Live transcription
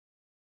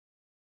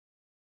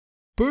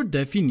per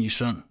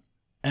definition,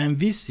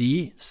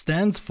 MVC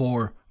stands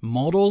for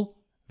Model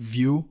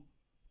View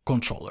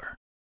Controller.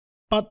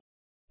 But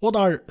what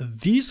are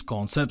these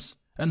concepts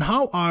and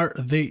how are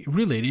they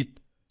related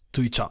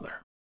to each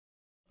other?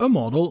 A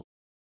model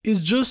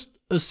is just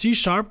a C#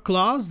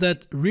 class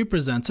that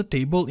represents a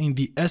table in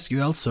the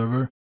SQL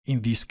server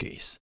in this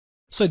case.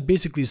 So it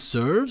basically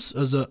serves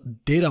as a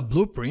data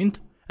blueprint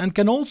and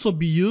can also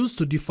be used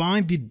to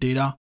define the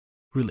data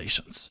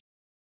relations.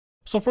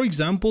 So for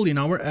example, in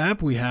our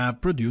app we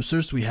have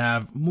producers, we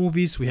have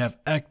movies, we have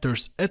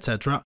actors,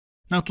 etc.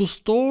 Now to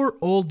store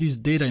all this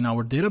data in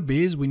our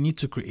database, we need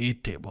to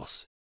create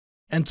tables.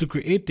 And to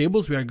create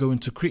tables, we are going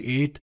to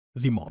create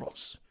the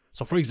models.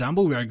 So for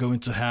example, we are going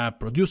to have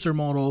producer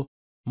model,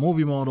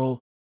 movie model,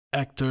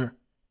 actor,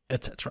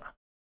 etc.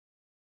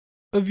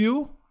 A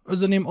view,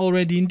 as the name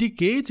already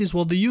indicates, is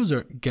what the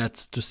user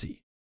gets to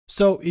see.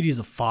 So it is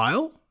a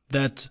file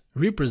that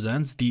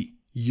represents the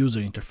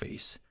user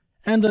interface.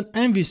 And an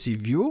MVC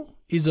view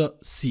is a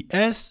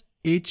CS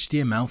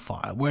HTML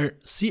file, where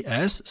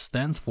CS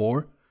stands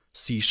for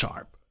C#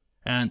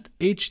 and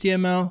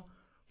HTML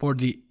for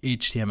the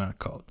HTML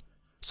code.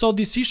 So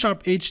the C#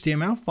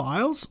 HTML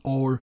files,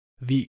 or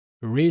the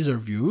Razor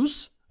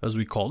views, as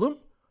we call them,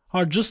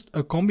 are just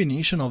a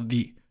combination of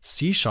the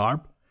C#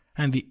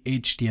 and the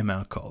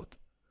HTML code.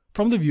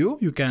 From the view,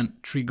 you can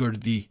trigger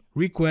the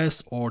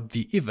requests or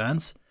the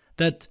events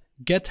that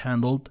get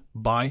handled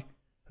by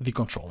the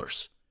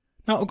controllers.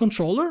 Now, a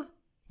controller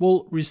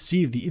will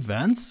receive the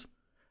events,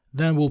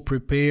 then will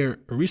prepare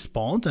a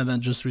response and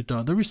then just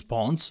return the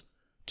response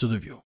to the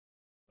view.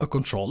 A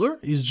controller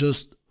is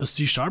just a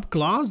C#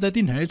 class that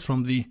inherits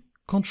from the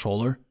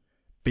controller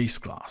base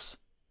class.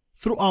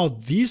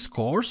 Throughout this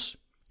course,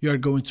 you are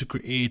going to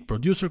create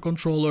producer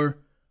controller,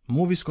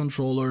 movies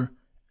controller,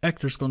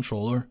 actors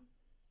controller,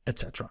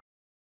 etc.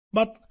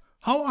 But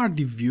how are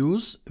the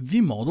views,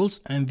 the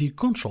models, and the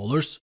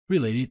controllers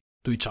related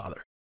to each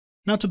other?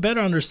 Now, to better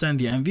understand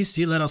the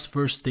MVC, let us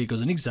first take as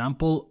an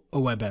example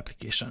a web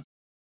application.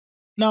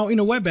 Now, in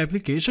a web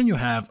application, you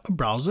have a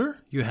browser,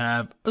 you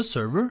have a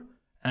server,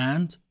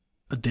 and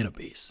a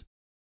database.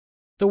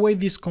 The way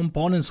these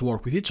components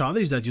work with each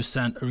other is that you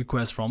send a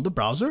request from the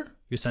browser,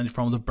 you send it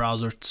from the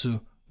browser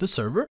to the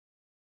server,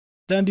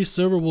 then the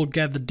server will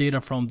get the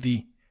data from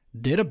the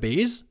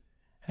database,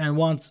 and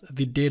once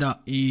the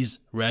data is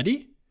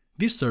ready,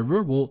 the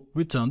server will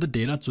return the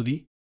data to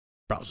the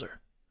browser.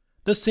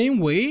 The same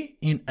way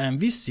in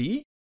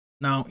MVC,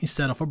 now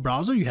instead of a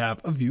browser you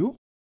have a view,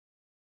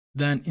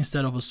 then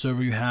instead of a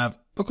server you have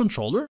a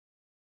controller,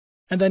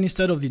 and then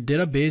instead of the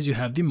database you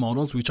have the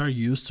models which are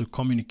used to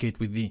communicate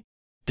with the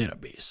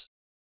database.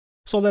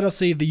 So let us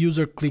say the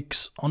user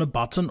clicks on a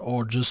button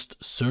or just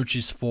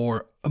searches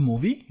for a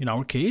movie, in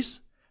our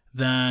case,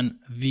 then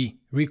the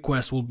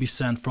request will be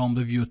sent from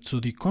the view to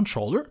the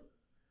controller.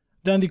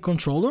 Then the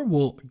controller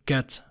will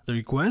get the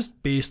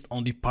request based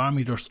on the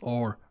parameters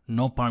or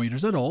no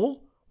parameters at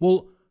all,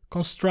 will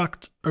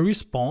construct a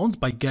response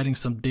by getting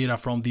some data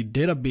from the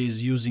database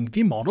using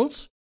the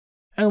models,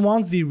 and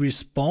once the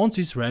response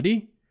is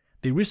ready,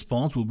 the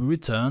response will be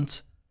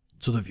returned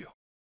to the view.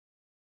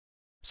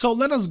 So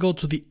let us go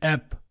to the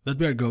app that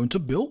we are going to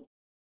build.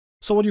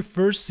 So what you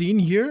first see in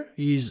here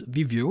is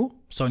the view.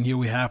 So in here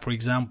we have, for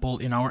example,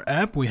 in our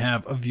app, we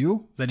have a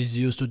view that is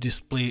used to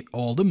display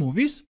all the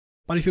movies.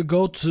 But if you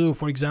go to,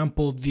 for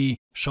example, the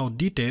show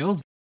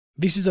details,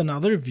 this is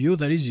another view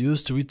that is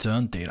used to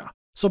return data.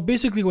 So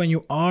basically when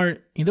you are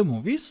in the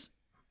movies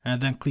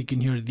and then click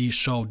in here the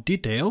show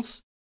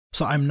details,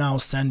 so I'm now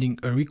sending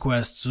a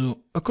request to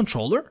a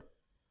controller.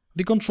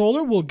 The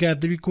controller will get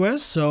the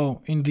request,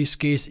 so in this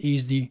case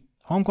is the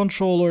home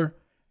controller,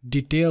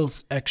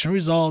 details action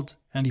result,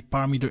 and the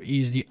parameter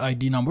is the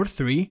ID number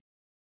 3.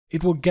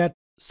 It will get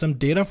some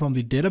data from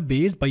the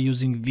database by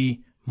using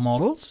the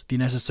models, the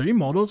necessary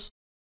models,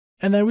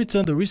 and then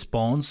return the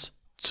response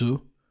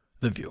to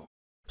the view.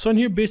 So in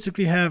here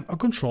basically have a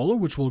controller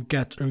which will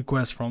get a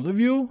request from the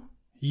view,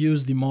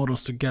 use the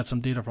models to get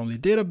some data from the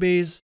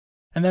database,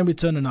 and then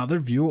return another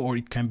view, or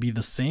it can be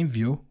the same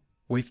view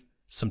with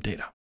some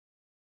data.